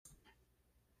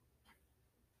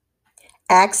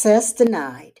Access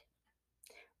denied.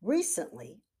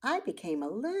 Recently, I became a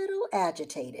little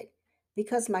agitated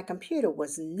because my computer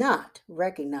was not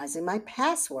recognizing my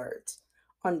passwords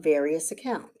on various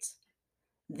accounts.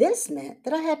 This meant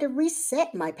that I had to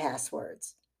reset my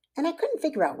passwords, and I couldn't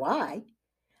figure out why.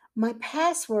 My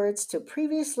passwords to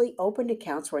previously opened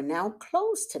accounts were now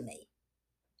closed to me.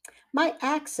 My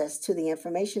access to the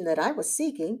information that I was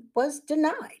seeking was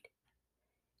denied.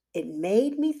 It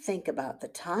made me think about the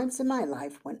times in my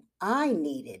life when I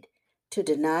needed to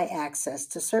deny access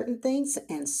to certain things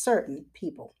and certain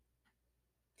people.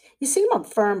 You see, I'm a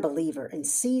firm believer in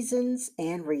seasons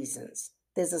and reasons.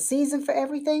 There's a season for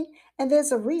everything, and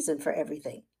there's a reason for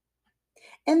everything.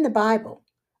 In the Bible,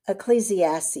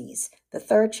 Ecclesiastes, the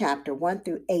third chapter, 1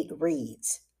 through 8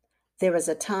 reads, "There is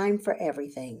a time for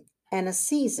everything, and a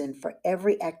season for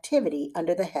every activity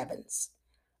under the heavens,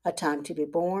 a time to be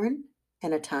born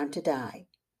and a time to die,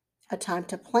 a time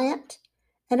to plant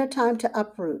and a time to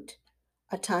uproot,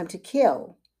 a time to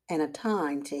kill and a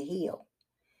time to heal,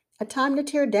 a time to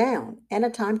tear down and a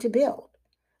time to build,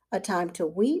 a time to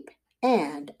weep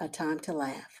and a time to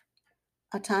laugh,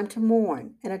 a time to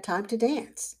mourn and a time to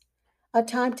dance, a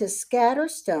time to scatter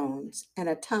stones and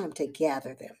a time to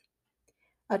gather them,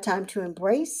 a time to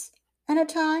embrace and a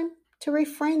time to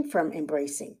refrain from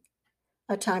embracing,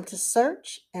 a time to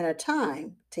search and a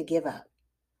time to give up,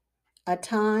 a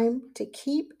time to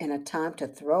keep and a time to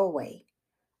throw away,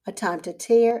 a time to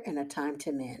tear and a time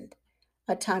to mend,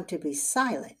 a time to be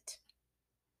silent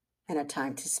and a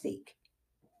time to speak,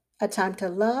 a time to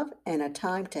love and a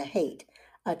time to hate,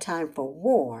 a time for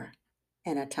war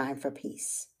and a time for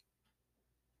peace."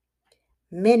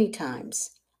 Many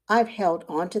times I've held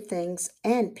on to things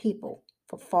and people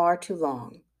for far too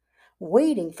long,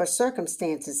 waiting for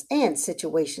circumstances and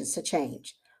situations to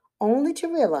change, only to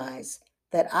realize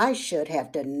that I should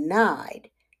have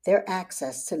denied their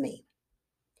access to me.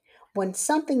 When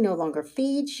something no longer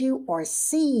feeds you or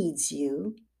seeds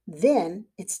you, then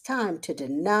it's time to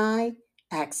deny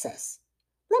access.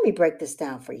 Let me break this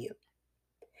down for you.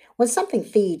 When something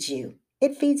feeds you,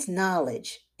 it feeds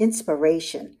knowledge,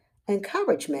 inspiration,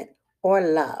 encouragement, or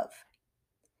love.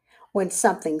 When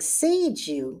something seeds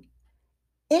you,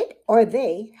 it or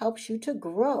they helps you to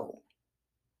grow.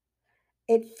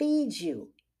 It feeds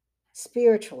you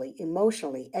spiritually,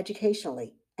 emotionally,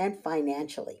 educationally, and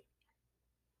financially.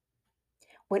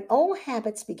 When old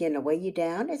habits begin to weigh you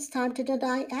down, it's time to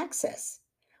deny access.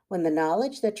 When the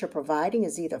knowledge that you're providing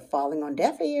is either falling on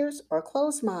deaf ears or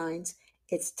closed minds,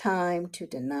 it's time to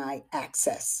deny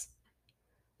access.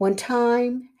 When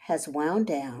time has wound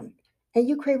down and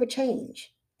you crave a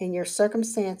change in your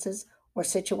circumstances or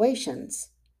situations,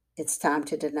 it's time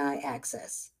to deny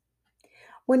access.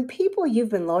 When people you've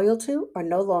been loyal to are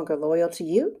no longer loyal to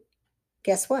you,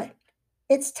 guess what?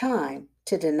 It's time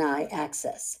to deny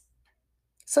access.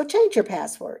 So change your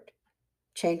password,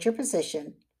 change your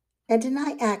position, and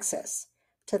deny access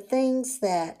to things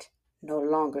that no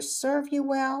longer serve you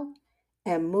well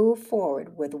and move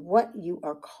forward with what you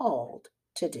are called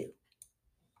to do.